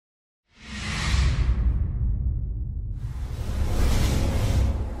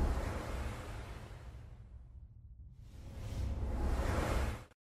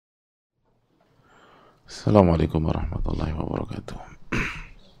Assalamualaikum warahmatullahi wabarakatuh.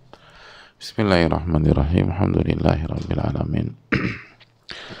 Bismillahirrahmanirrahim. Alhamdulillahirabbil alamin.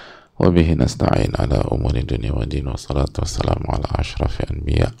 Wa bihi nasta'in ala umuri dunya wa din, wa salatu wassalamu ala asyrafil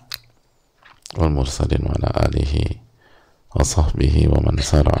anbiya wal mursalin wa ala alihi wa sahbihi wa man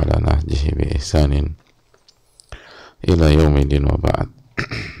sara ala nahjihi bi ihsanin ila yaumidin wa ba'd.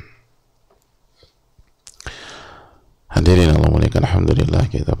 Hadirin Allah muliakan,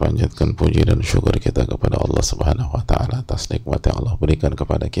 alhamdulillah kita panjatkan puji dan syukur kita kepada Allah Subhanahu wa taala atas nikmat yang Allah berikan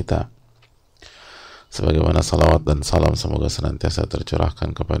kepada kita. Sebagaimana salawat dan salam semoga senantiasa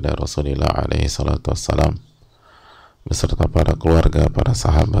tercurahkan kepada Rasulullah alaihi salatu wassalam beserta para keluarga, para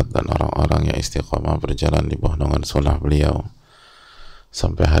sahabat dan orang-orang yang istiqamah berjalan di bawah naungan sunnah beliau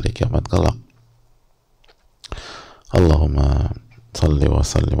sampai hari kiamat kelak. Allahumma salli wa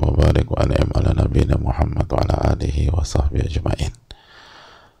sallim wa barik wa an'im ala nabiyina Muhammad wa ala alihi wa sahbihi ajma'in.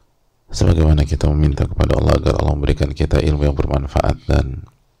 Sebagaimana kita meminta kepada Allah agar Allah memberikan kita ilmu yang bermanfaat dan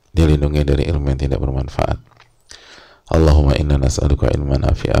dilindungi dari ilmu yang tidak bermanfaat. Allahumma inna nas'aluka ilman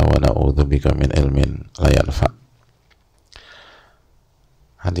nafi'a wa na'udzubika min ilmin la yanfa'.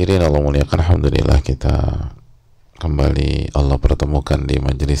 Hadirin Allah muliakan, alhamdulillah kita kembali Allah pertemukan di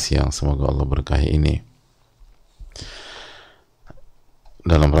majelis yang semoga Allah berkahi ini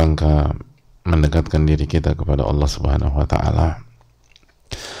dalam rangka mendekatkan diri kita kepada Allah Subhanahu wa taala,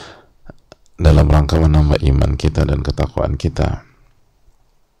 dalam rangka menambah iman kita dan ketakwaan kita,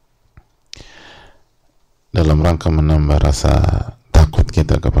 dalam rangka menambah rasa takut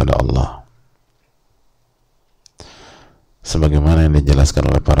kita kepada Allah. Sebagaimana yang dijelaskan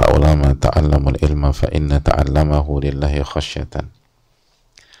oleh para ulama, ta'allamul ilma fa inna ta'allamahu lillahi khasyatan.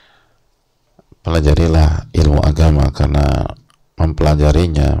 Pelajarilah ilmu agama karena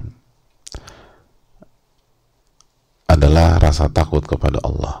mempelajarinya adalah rasa takut kepada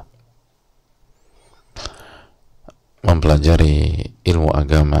Allah. Mempelajari ilmu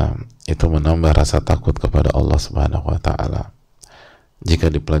agama itu menambah rasa takut kepada Allah Subhanahu wa taala. Jika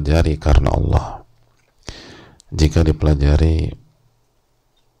dipelajari karena Allah, jika dipelajari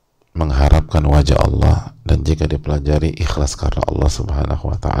mengharapkan wajah Allah, dan jika dipelajari ikhlas karena Allah Subhanahu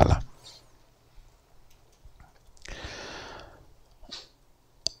wa taala.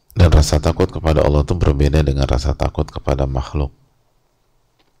 Dan rasa takut kepada Allah itu berbeda dengan rasa takut kepada makhluk.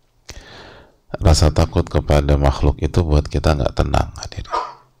 Rasa takut kepada makhluk itu buat kita nggak tenang, hadirin.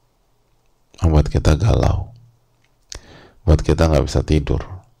 Membuat kita galau, buat kita nggak bisa tidur.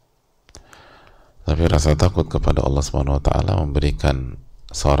 Tapi rasa takut kepada Allah Subhanahu wa taala memberikan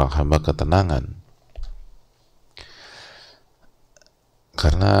seorang hamba ketenangan.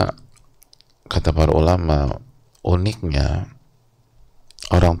 Karena kata para ulama, uniknya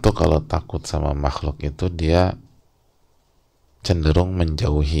orang tuh kalau takut sama makhluk itu dia cenderung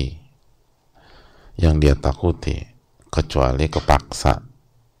menjauhi yang dia takuti, kecuali kepaksa,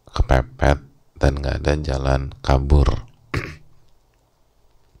 kepepet, dan nggak ada jalan kabur.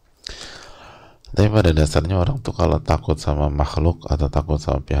 Tapi pada dasarnya orang tuh kalau takut sama makhluk atau takut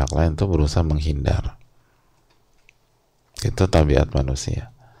sama pihak lain tuh berusaha menghindar. Itu tabiat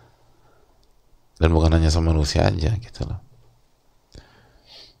manusia. Dan bukan hanya sama manusia aja gitu loh.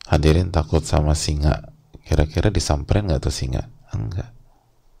 Hadirin takut sama singa, kira-kira disamperin nggak tuh singa? Enggak.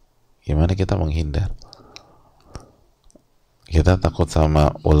 Gimana kita menghindar? Kita takut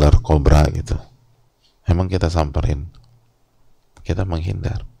sama ular kobra gitu, emang kita samperin? Kita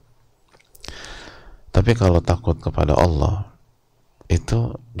menghindar. Tapi kalau takut kepada Allah,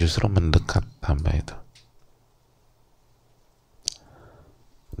 itu justru mendekat hamba itu.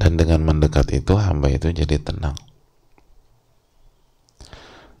 Dan dengan mendekat itu hamba itu jadi tenang.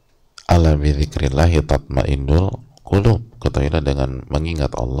 Ala bi dzikrillahi tatmainnul qulub. Ketahuilah dengan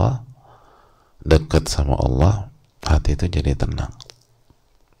mengingat Allah, dekat sama Allah, hati itu jadi tenang.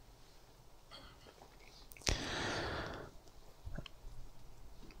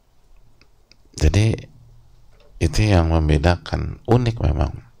 Jadi itu yang membedakan, unik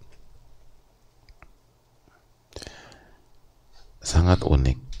memang, sangat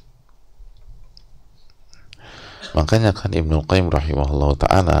unik. Makanya kan Ibnu Qayyim rahimahullah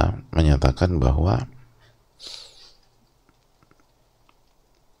ta'ala menyatakan bahwa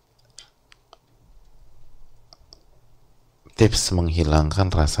tips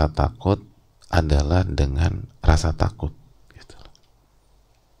menghilangkan rasa takut adalah dengan rasa takut gitu.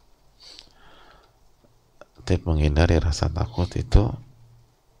 Tips menghindari rasa takut itu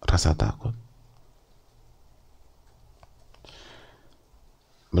rasa takut.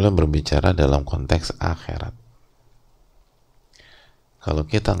 Belum berbicara dalam konteks akhirat. Kalau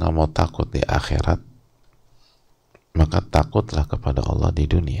kita nggak mau takut di akhirat, maka takutlah kepada Allah di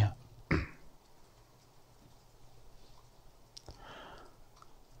dunia.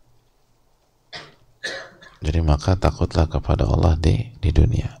 Jadi maka takutlah kepada Allah di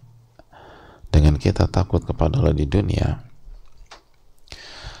dunia. Dengan kita takut kepada Allah di dunia,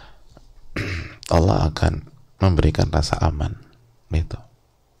 Allah akan memberikan rasa aman itu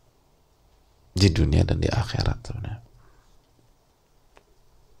di dunia dan di akhirat sebenarnya.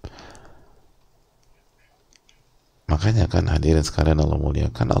 Makanya kan hadirin sekalian Allah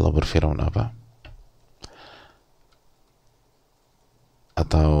muliakan, Allah berfirman apa?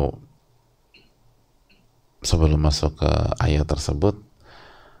 Atau sebelum masuk ke ayat tersebut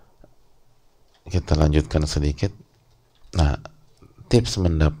kita lanjutkan sedikit. Nah, tips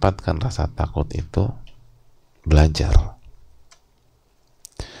mendapatkan rasa takut itu belajar.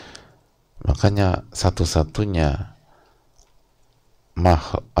 Makanya satu-satunya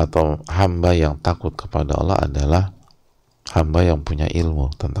atau hamba yang takut kepada Allah adalah hamba yang punya ilmu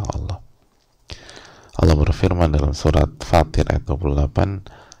tentang Allah. Allah berfirman dalam surat Fatir ayat 28,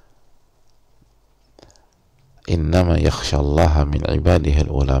 innama yakhshallaha min ibadihil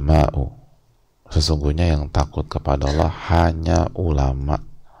ulama'u, sesungguhnya yang takut kepada Allah hanya ulama.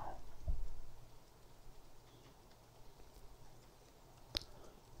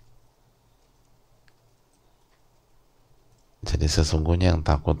 Jadi sesungguhnya yang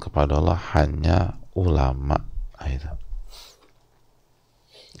takut kepada Allah hanya ulama. Itu.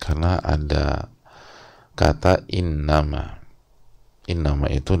 Karena ada kata innama. Innama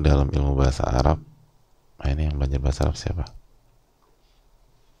itu dalam ilmu bahasa Arab. Nah, ini yang belajar bahasa Arab siapa?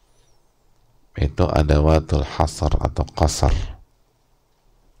 Itu adawatul hasar atau qasar.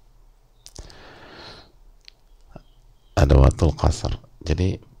 Adawatul qasar.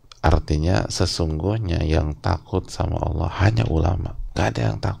 Jadi artinya sesungguhnya yang takut sama Allah hanya ulama. Gak ada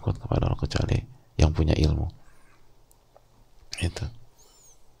yang takut kepada Allah kecuali yang punya ilmu. Itu.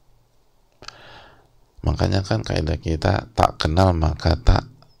 Makanya kan kaidah kita, tak kenal maka tak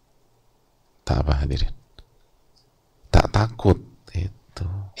apa hadirin? Tak takut. Itu.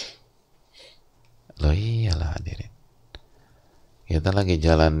 Loh iyalah hadirin. Kita lagi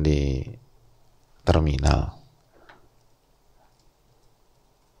jalan di terminal.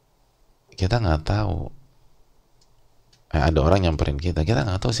 Kita nggak tahu, ada orang nyamperin kita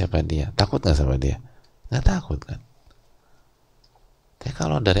nggak tahu siapa dia, takut nggak sama dia? Nggak takut kan? Tapi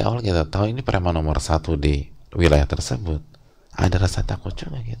kalau dari awal kita tahu ini preman nomor 1 di wilayah tersebut, ada rasa takut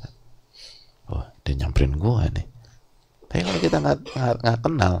juga kita. Oh, dia nyamperin gua nih. Tapi kalau kita nggak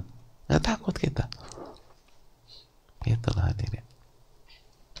kenal, nggak takut kita. Itulah hadirin.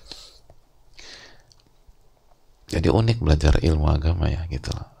 Jadi unik belajar ilmu agama ya, gitu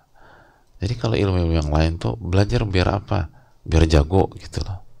loh. Jadi kalau ilmu yang lain tuh belajar biar apa? Biar jago gitu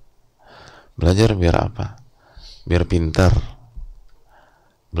loh. Belajar biar apa? Biar pintar.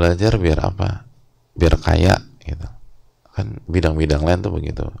 Belajar biar apa? Biar kaya gitu. Kan bidang-bidang lain tuh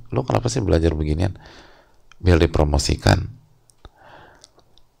begitu. Lu kenapa sih belajar beginian? Biar dipromosikan.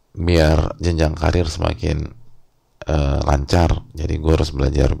 Biar jenjang karir semakin lancar. Jadi gue harus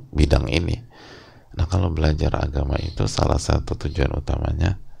belajar bidang ini. Nah, kalau belajar agama itu salah satu tujuan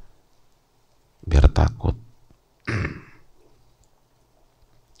utamanya biar takut.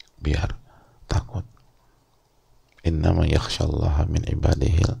 Biar takut. Innama yakhshallaha min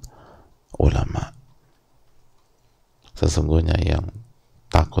ibadihil ulama. Sesungguhnya yang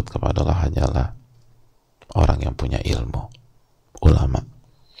takut kepada Allah hanyalah orang yang punya ilmu, ulama.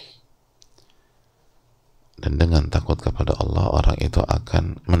 Dan dengan takut kepada Allah, orang itu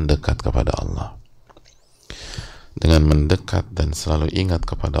akan mendekat kepada Allah. Dengan mendekat dan selalu ingat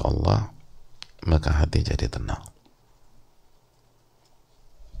kepada Allah, maka hati jadi tenang.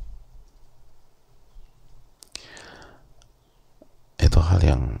 Itu hal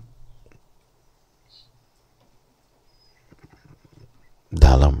yang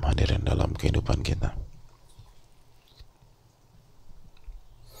dalam hadirin dalam kehidupan kita.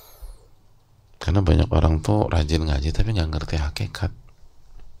 Karena banyak orang tuh rajin ngaji tapi nggak ngerti hakikat.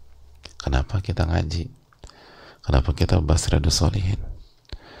 Kenapa kita ngaji? Kenapa kita bahas Riyaadhush Shaalihiin?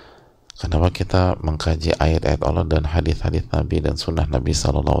 Kenapa kita mengkaji ayat-ayat Allah dan hadis-hadis Nabi dan sunnah Nabi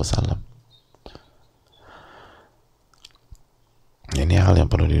SAW? Ini hal yang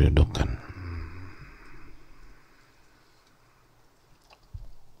perlu didudukkan.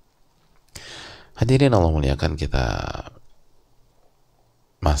 Hadirin Allah muliakan, kita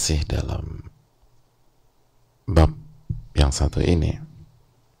masih dalam bab yang satu ini.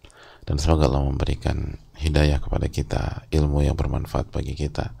 Dan semoga Allah memberikan hidayah kepada kita, ilmu yang bermanfaat bagi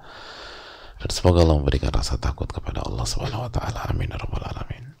kita. Dan semoga Allah memberikan rasa takut kepada Allah Subhanahu wa taala. Amin ya rabbal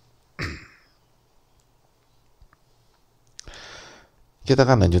alamin. Kita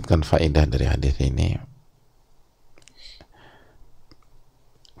akan lanjutkan faedah dari hadis ini.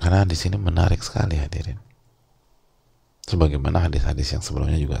 Karena di sini menarik sekali hadirin. sebagaimana hadis-hadis yang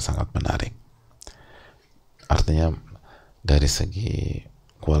sebelumnya juga sangat menarik. Artinya dari segi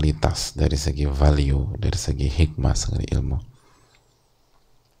kualitas, dari segi value, dari segi hikmah, segi ilmu.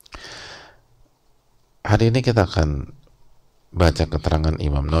 Hari ini kita akan baca keterangan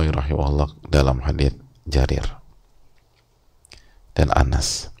Imam Nawawi rahimahullah dalam hadis Jarir dan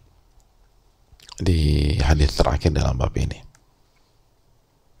Anas di hadis terakhir dalam bab ini.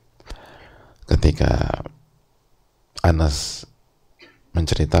 Ketika Anas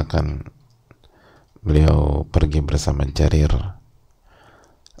menceritakan beliau pergi bersama Jarir,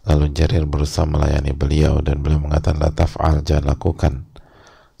 lalu Jarir berusaha melayani beliau dan beliau mengatakan la taf'al, jangan lakukan.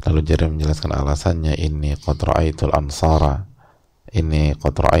 Lalu Jarir menjelaskan alasannya, ini qad ra'aitul ansara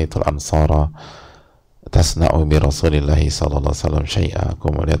tasna'u bi Rasulillahi sallallahu alaihi wasallam syai'a. Aku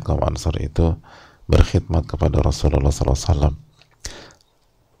melihat kaum Ansar itu berkhidmat kepada Rasulullah sallallahu alaihi wasallam.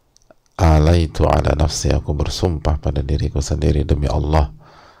 Alaitu ala nafsi, aku bersumpah pada diriku sendiri demi Allah,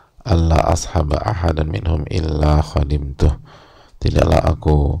 Allah ashaba ahadan minhum illa khadimtuh, tidaklah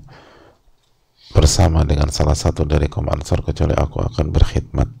aku bersama dengan salah satu dari kaum Ansar kecuali aku akan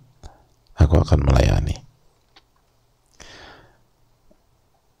berkhidmat, aku akan melayani.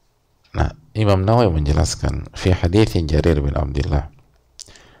 Nah, Imam Nawawi menjelaskan fi hadits Jarir bin Abdullah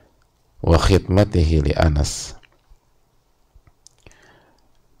wa khidmatihi li Anas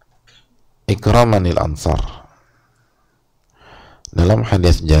ikraman lil Ansar. Dalam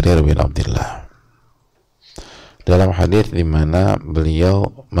hadis Jarir bin Abdullah, dalam hadis di mana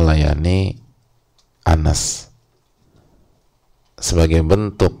beliau melayani Anas sebagai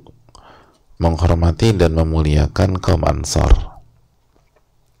bentuk menghormati dan memuliakan kaum Ansar.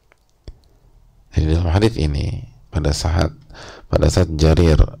 Jadi dalam hadis ini pada saat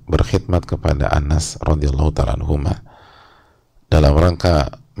Jarir berkhidmat kepada Anas radhiallahu ta'ala anhuma dalam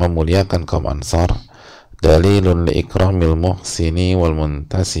rangka memuliakan kaum Ansar, dalilun li ikramil muhsini wal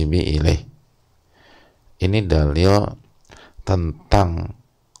muntasibi ilaih. Ini dalil tentang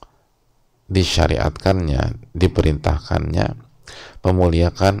disyariatkannya, diperintahkannya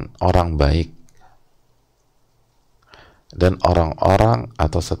memuliakan orang baik dan orang-orang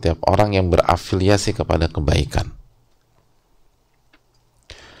atau setiap orang yang berafiliasi kepada kebaikan.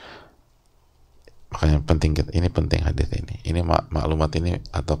 Makanya penting, ini penting hadis ini maklumat ini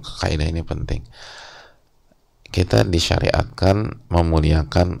atau kaidah ini penting. Kita disyariatkan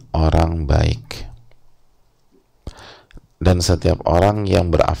memuliakan orang baik dan setiap orang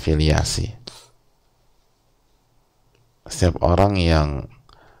yang berafiliasi, setiap orang yang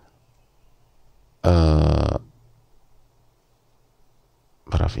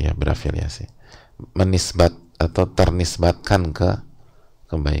berafiliasi, menisbat atau ternisbatkan ke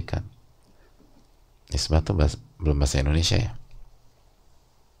kebaikan. Nisbat itu belum bahasa Indonesia ya.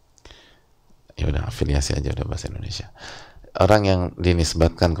 Ya udah, afiliasi aja udah bahasa Indonesia. Orang yang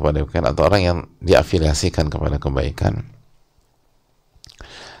dinisbatkan kepada kebaikan atau orang yang diafiliasikan kepada kebaikan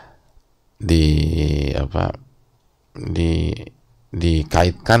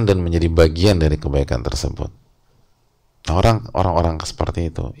dikaitkan dan menjadi bagian dari kebaikan tersebut. Orang-orang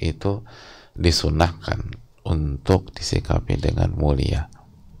seperti itu disunahkan untuk disikapi dengan mulia.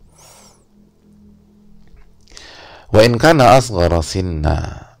 Wa in kana asghara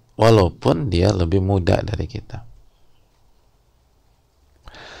sinna, walaupun dia lebih muda dari kita.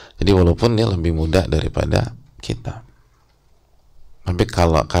 Jadi walaupun dia lebih muda daripada kita, tapi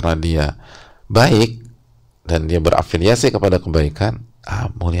karena dia baik dan dia berafiliasi kepada kebaikan,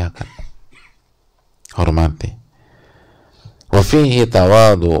 muliakan, hormati. Wa fihi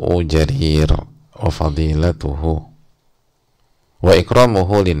tawadu'u Jarir wa fadilatuhu wa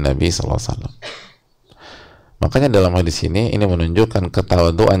ikramuhu lin Nabi sallallahu alaihi wasallam. Makanya dalam hadis ini menunjukkan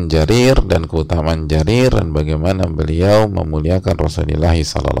ketawaduan Jarir dan keutamaan Jarir dan bagaimana beliau memuliakan Rasulullah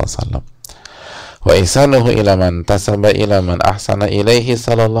sallallahu alaihi wasallam. Wa ihsanuhu ila man tasaba ila man ahsana ilaihi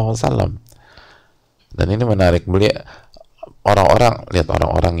sallallahu alaihi wasallam. Dan ini menarik, beliau lihat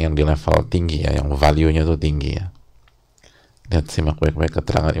orang-orang yang di level tinggi ya, yang value-nya tuh tinggi ya. Lihat, simak baik-baik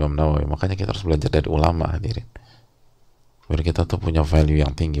keterangan Imam Nawawi. Makanya kita harus belajar dari ulama, hadirin. Biar kita tuh punya value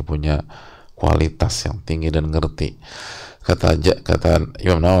yang tinggi, punya kualitas yang tinggi dan ngerti. Kata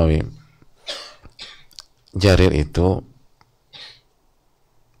Imam Nawawi, Jarir itu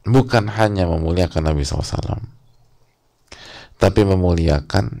bukan hanya memuliakan Nabi SAW, tapi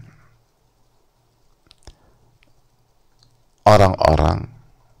memuliakan orang-orang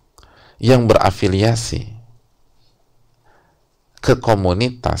yang berafiliasi ke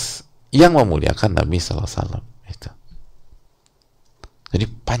komunitas yang memuliakan Nabi SAW. Itu. Jadi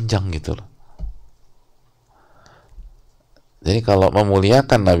panjang gitu loh. Jadi kalau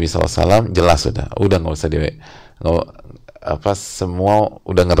memuliakan Nabi SAW jelas udah nggak usah semua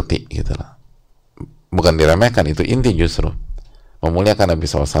udah ngerti gitu lah. Bukan diremehkan, itu inti justru. Memuliakan Nabi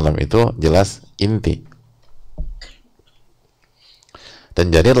SAW itu jelas inti. Dan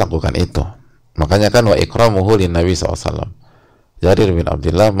Jarir lakukan itu. Makanya kan wa ikramuhu lin Nabi SAW. Jarir bin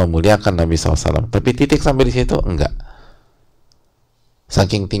Abdullah memuliakan Nabi SAW. Tapi titik sampai di situ enggak.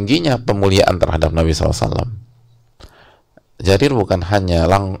 Saking tingginya pemuliaan terhadap Nabi SAW. Jarir bukan hanya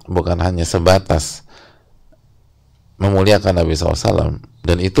sebatas memuliakan Nabi SAW,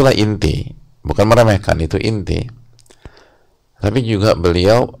 dan itulah inti, bukan meremehkan, itu inti. Tapi juga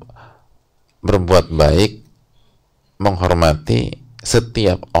beliau berbuat baik, menghormati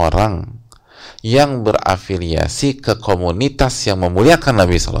setiap orang yang berafiliasi ke komunitas yang memuliakan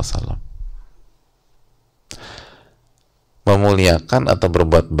Nabi SAW. Memuliakan atau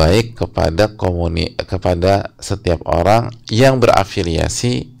berbuat baik kepada setiap orang yang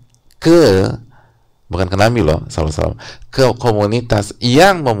berafiliasi bukan ke Nabi loh SAW, ke komunitas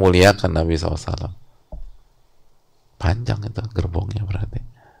yang memuliakan Nabi SAW. Panjang itu gerbongnya berarti.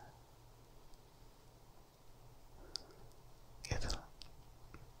 Gitu.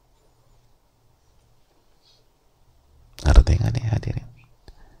 Ngerti nggak nih hadirin?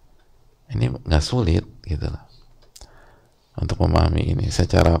 Ini nggak sulit gitu loh. Untuk memahami ini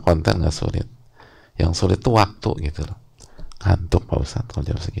secara konten nggak sulit. Yang sulit tuh waktu gitu loh. Ngantuk Pak Ustadz kalau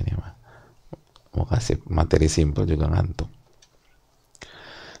jam segini mah. Mau kasih materi simpel juga ngantuk.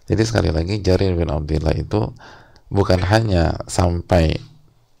 Jadi sekali lagi Jarir bin Abdullah itu bukan hanya sampai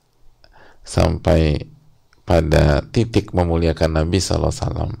pada titik memuliakan Nabi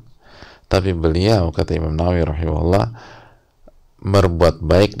SAW, tapi beliau, kata Imam Nawawi rahimahullah, berbuat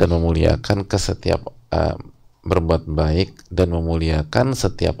baik dan memuliakan berbuat baik dan memuliakan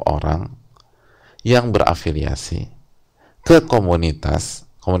setiap orang yang berafiliasi ke komunitas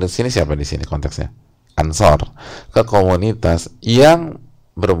ini siapa di sini konteksnya? Ansor. Ke komunitas yang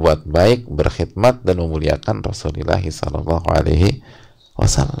berbuat baik, berkhidmat dan memuliakan Rasulullah sallallahu alaihi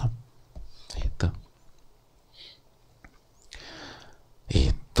wasallam.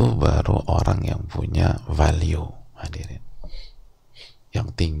 Itu baru orang yang punya value, hadirin, yang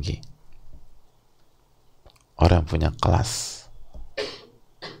tinggi. Orang yang punya kelas,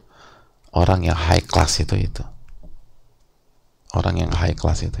 orang yang high class itu orang yang high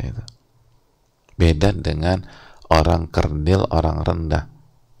class itu beda dengan orang kerdil, orang rendah.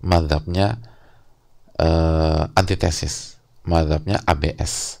 Mazhabnya antitesis, mazhabnya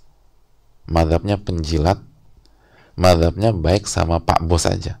ABS, mazhabnya penjilat, mazhabnya baik sama pak bos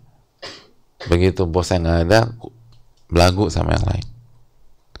aja. Begitu bosnya nggak ada, belagu sama yang lain.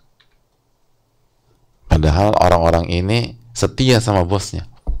 Padahal orang-orang ini setia sama bosnya,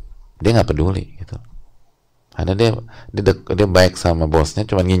 dia nggak peduli gitu. Karena dia baik sama bosnya,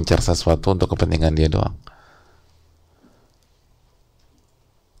 cuma ngincar sesuatu untuk kepentingan dia doang.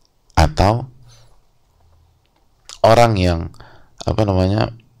 Atau orang yang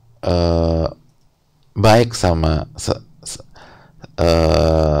baik sama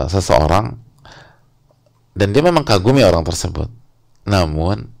seseorang dan dia memang kagumi orang tersebut,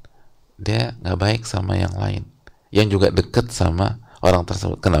 namun dia nggak baik sama yang lain yang juga deket sama orang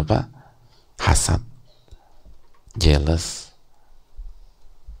tersebut. Kenapa? Hasad, jealous,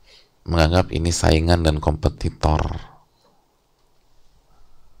 menganggap ini saingan dan kompetitor.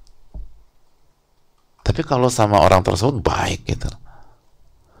 Tapi kalau sama orang tersebut baik gitu,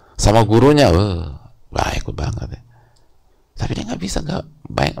 sama gurunya baik banget ya. Tapi dia nggak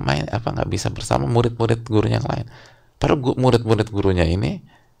bisa bersama murid-murid gurunya yang lain. Padahal murid-murid gurunya ini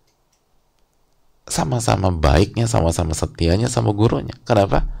sama-sama baiknya, sama-sama setianya sama gurunya.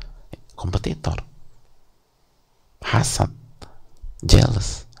 Kenapa? Kompetitor, hasad,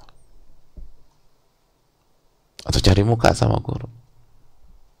 jealous, atau cari muka sama guru.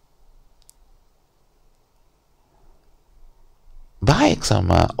 Baik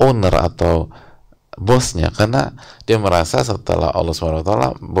sama owner atau bosnya karena dia merasa setelah Allah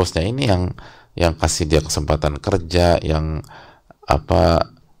SWT, bosnya ini yang kasih dia kesempatan kerja, yang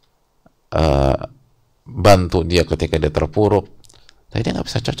bantu dia ketika dia terpuruk. Jadi dia nggak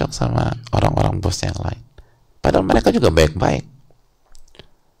bisa cocok sama orang-orang bosnya yang lain. Padahal mereka juga baik-baik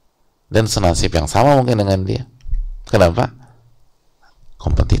dan senasib yang sama mungkin dengan dia. Kenapa?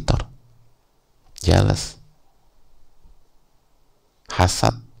 Kompetitor, jealous,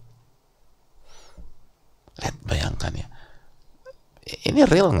 hasad. Bayangkan ya, ini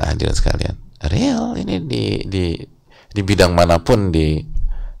real nggak hadirin sekalian? Real ini di bidang manapun di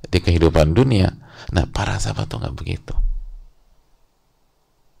kehidupan dunia. Nah, para sahabat tuh nggak begitu.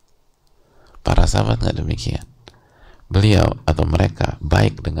 Para sahabat nggak demikian. beliau atau mereka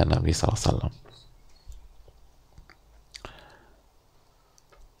baik dengan Nabi SAW.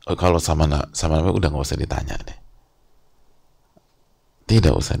 Kalau sama Nabi udah nggak usah ditanya deh,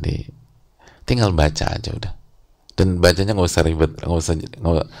 tidak usah tinggal baca aja udah, dan bacanya nggak usah ribet,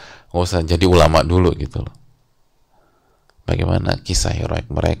 nggak usah jadi ulama dulu gitu loh. Bagaimana kisah heroik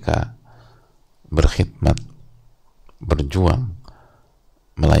mereka berkhidmat, berjuang,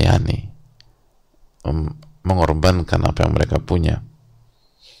 melayani, mengorbankan apa yang mereka punya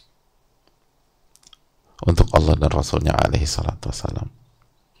untuk Allah dan Rasulnya alaihi salatu wassalam.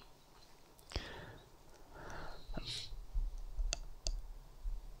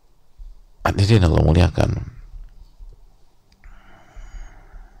 Hadirin Allah muliakan,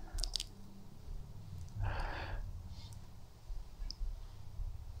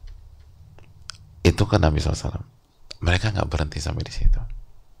 itu kan Nabi SAW. Mereka nggak berhenti sampai di situ.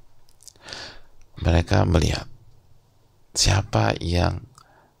 Mereka melihat siapa yang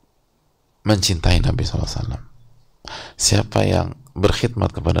mencintai Nabi SAW, siapa yang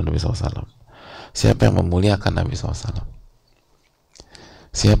berkhidmat kepada Nabi SAW, siapa yang memuliakan Nabi SAW,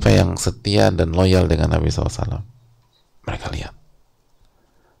 siapa yang setia dan loyal dengan Nabi SAW. Mereka lihat,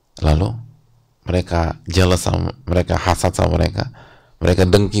 lalu mereka jealous sama mereka, hasad sama mereka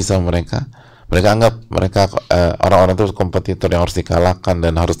dengki sama mereka anggap mereka orang-orang itu kompetitor yang harus dikalahkan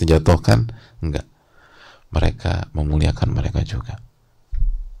dan harus dijatuhkan. Enggak, mereka memuliakan mereka juga.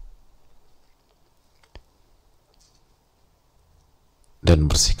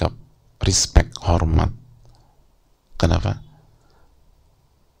 Dan bersikap respect, hormat. Kenapa?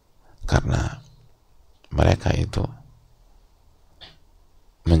 Karena mereka itu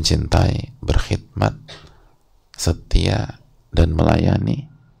mencintai, berkhidmat, setia, dan melayani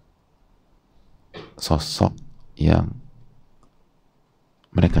sosok yang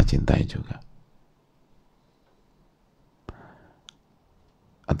mereka cintai juga.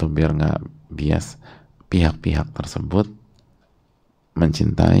 Atau biar nggak bias, pihak-pihak tersebut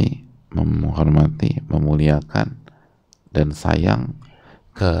mencintai, menghormati, memuliakan, dan sayang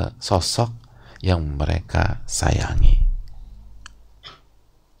ke sosok yang mereka sayangi.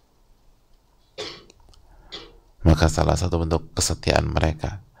 Maka salah satu bentuk kesetiaan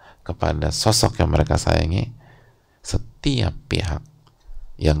mereka kepada sosok yang mereka sayangi, setiap pihak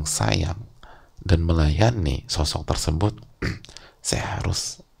yang sayang dan melayani sosok tersebut, saya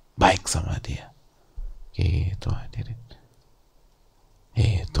harus baik sama dia. Gitu hadirin.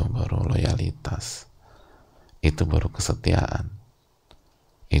 Itu baru loyalitas, itu baru kesetiaan,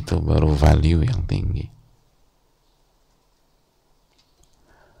 itu baru value yang tinggi.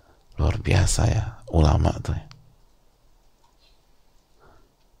 Luar biasa ya ulama tuh ya.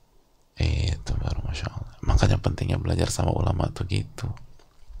 Itu baru Masya Allah. Makanya pentingnya belajar sama ulama tuh gitu.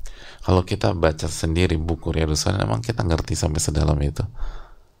 Kalau kita baca sendiri buku Riyaadhush Shaalihiin, emang kita ngerti sampai sedalam itu?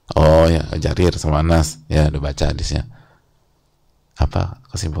 Oh ya, Jarir sama Anas ya udah baca hadisnya, apa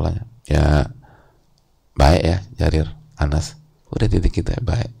kesimpulannya? Ya baik ya Jarir, Anas, udah titik kita ya,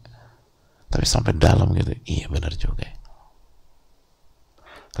 baik. Tapi sampai dalam gitu, iya benar juga ya.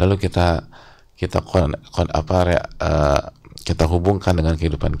 Lalu kita hubungkan dengan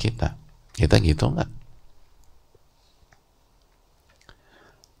kehidupan kita gitu nggak?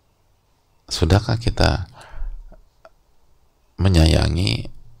 Sudahkah kita menyayangi,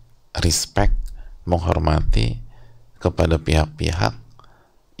 respect, menghormati kepada pihak-pihak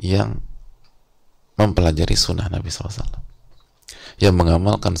yang mempelajari sunnah Nabi SAW, yang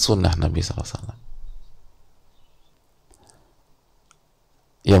mengamalkan sunnah Nabi SAW,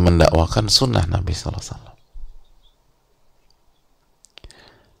 yang mendakwakan sunnah Nabi SAW,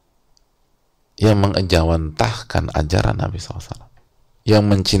 yang mengejawantahkan ajaran Nabi SAW, yang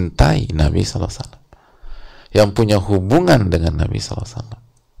mencintai Nabi SAW, yang punya hubungan dengan Nabi SAW.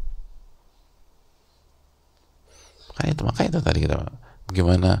 Maka itu tadi kita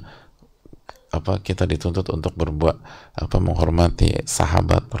bagaimana kita dituntut untuk berbuat menghormati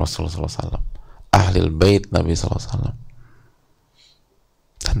sahabat Rasulullah SAW, ahlil bait Nabi SAW,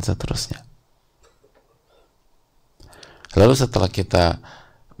 dan seterusnya. Lalu setelah kita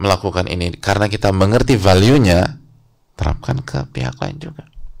melakukan ini karena kita mengerti value-nya, terapkan ke pihak lain juga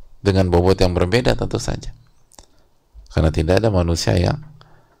dengan bobot yang berbeda tentu saja, karena tidak ada manusia yang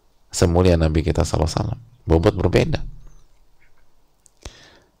semulia Nabi kita SAW. Bobot berbeda.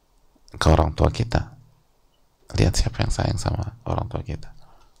 Ke orang tua kita, lihat siapa yang sayang sama orang tua kita,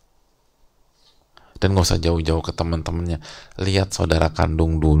 dan gak usah jauh-jauh ke teman-temannya, lihat saudara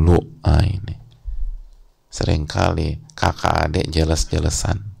kandung dulu. Ini seringkali kakak adik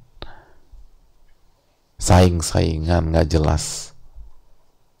jelas-jelasan, saing-saingan gak jelas.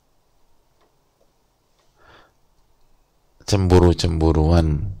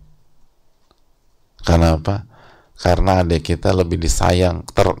 cemburu-cemburuan. Karena apa? Karena adik kita lebih disayang,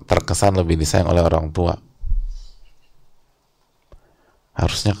 terkesan lebih disayang oleh orang tua.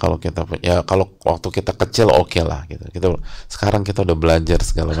 Harusnya kalau kita, ya kalau waktu kita kecil oke lah gitu. Sekarang kita udah belajar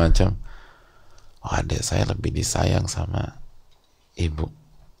segala macam. Oh, adik saya lebih disayang sama ibu.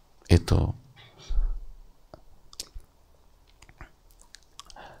 Itu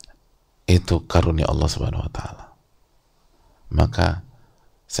karunia Allah Subhanahu wa taala. Maka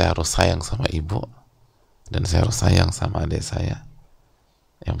saya harus sayang sama ibu dan saya harus sayang sama adik saya.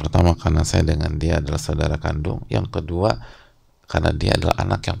 Yang pertama karena saya dengan dia adalah saudara kandung. Yang kedua karena dia adalah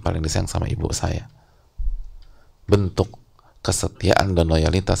anak yang paling disayang sama ibu saya. Bentuk kesetiaan dan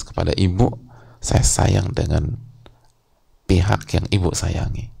loyalitas kepada ibu, saya sayang dengan pihak yang ibu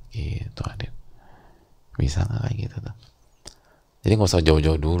sayangi. Gitu adik. Bisa nggak kayak gitu tuh? Jadi nggak usah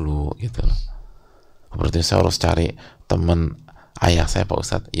jauh-jauh dulu gitu loh. Berarti saya harus cari teman ayah saya Pak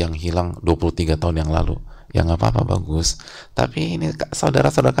Ustadz yang hilang 23 tahun yang lalu. Ya nggak apa-apa, bagus. Tapi ini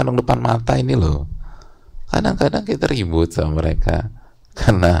saudara-saudara kandung depan mata ini loh. Kadang-kadang kita ribut sama mereka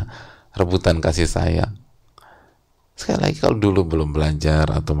karena rebutan kasih sayang. Sekali lagi kalau dulu belum belajar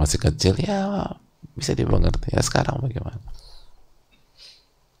atau masih kecil ya bisa dimengerti. Ya sekarang bagaimana?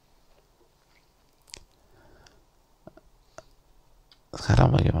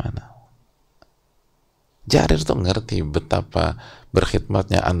 Sekarang bagaimana? Jarir tuh ngerti betapa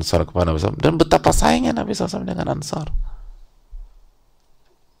berkhidmatnya Ansar kepada Nabi SAW dan betapa sayangnya Nabi SAW dengan Ansar.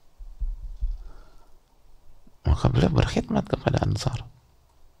 Maka beliau berkhidmat kepada Ansar.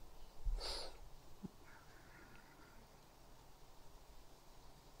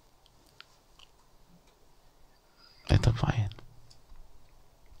 Itu poin.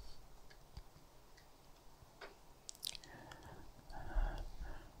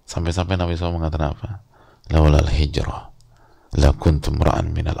 Sampai-sampai Nabi SAW mengatakan apa? Laulal hijrah la kuntum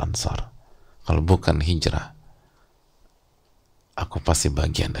ra'an minal ansar. Kalau bukan hijrah, aku pasti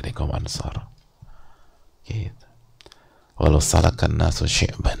bagian dari kaum Ansar. Gitu. Walau salakan nasu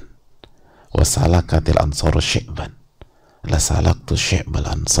syi'ban wa salakatil ansaru syi'ban la salaktu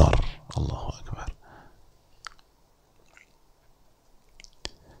syi'bal ansar. Allahu Akbar.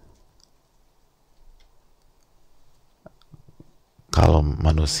 Kalau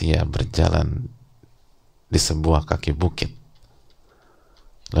manusia berjalan di sebuah kaki bukit,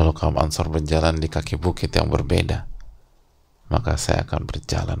 lalu kaum Ansar berjalan di kaki bukit yang berbeda, maka saya akan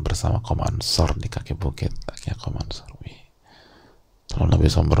berjalan bersama kaum Ansar di kaki bukit, kaki kaum Ansar. Lalu Nabi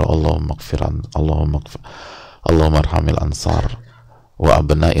SAW Allahumma arhamil ansar wa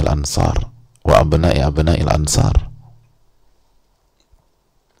abna'il ansar wa abna'il ansar.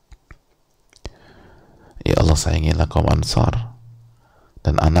 Ya Allah, sayangilah kaum Ansar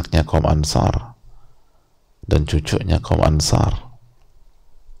dan anaknya kaum Ansar dan cucunya kaum Ansar.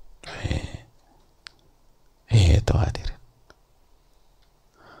 Itu hadirin.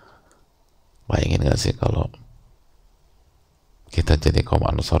 Bayangin gak sih kalau kita jadi kaum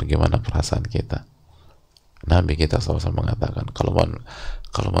Ansar, gimana perasaan kita? Nabi kita SAW mengatakan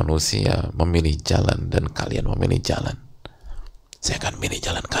kalau manusia memilih jalan dan kalian memilih jalan, saya akan milih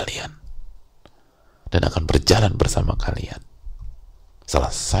jalan kalian dan akan berjalan bersama kalian.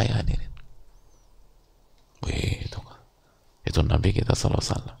 Selesai hadirin. Itu Nabi kita SAW.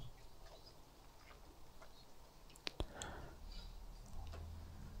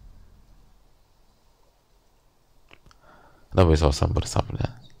 Nabi SAW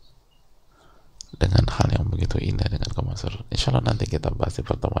bersabda dengan hal yang begitu indah, dengan kemasyuran. Insya Allah nanti kita bahas di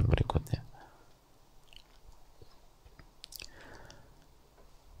pertemuan berikutnya.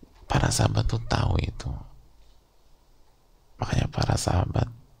 Para sahabat tuh tahu itu. Makanya para sahabat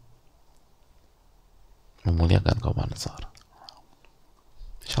memuliakan kaum Ansar.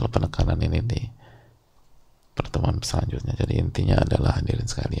 Insya Allah penekanan ini di pertemuan selanjutnya. Jadi intinya adalah hadirin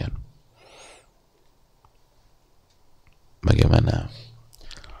sekalian, bagaimana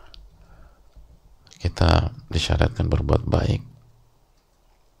kita disyaratkan berbuat baik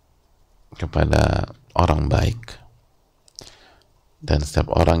kepada orang baik, dan setiap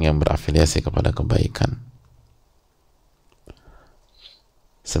orang yang berafiliasi kepada kebaikan,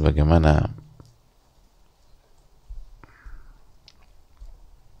 sebagaimana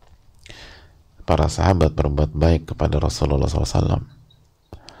para sahabat berbuat baik kepada Rasulullah SAW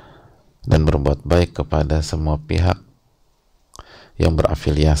dan berbuat baik kepada semua pihak yang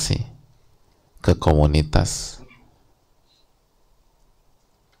berafiliasi ke komunitas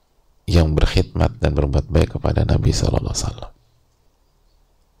yang berkhidmat dan berbuat baik kepada Nabi SAW.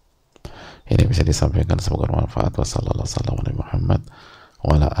 Ini bisa disampaikan, semoga bermanfaat. Wassalamualaikum warahmatullahi wabarakatuh.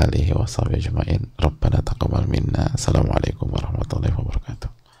 Wa ala alihi wa sahbihi ajma'in. Rabbana taqabbal minna. Assalamualaikum.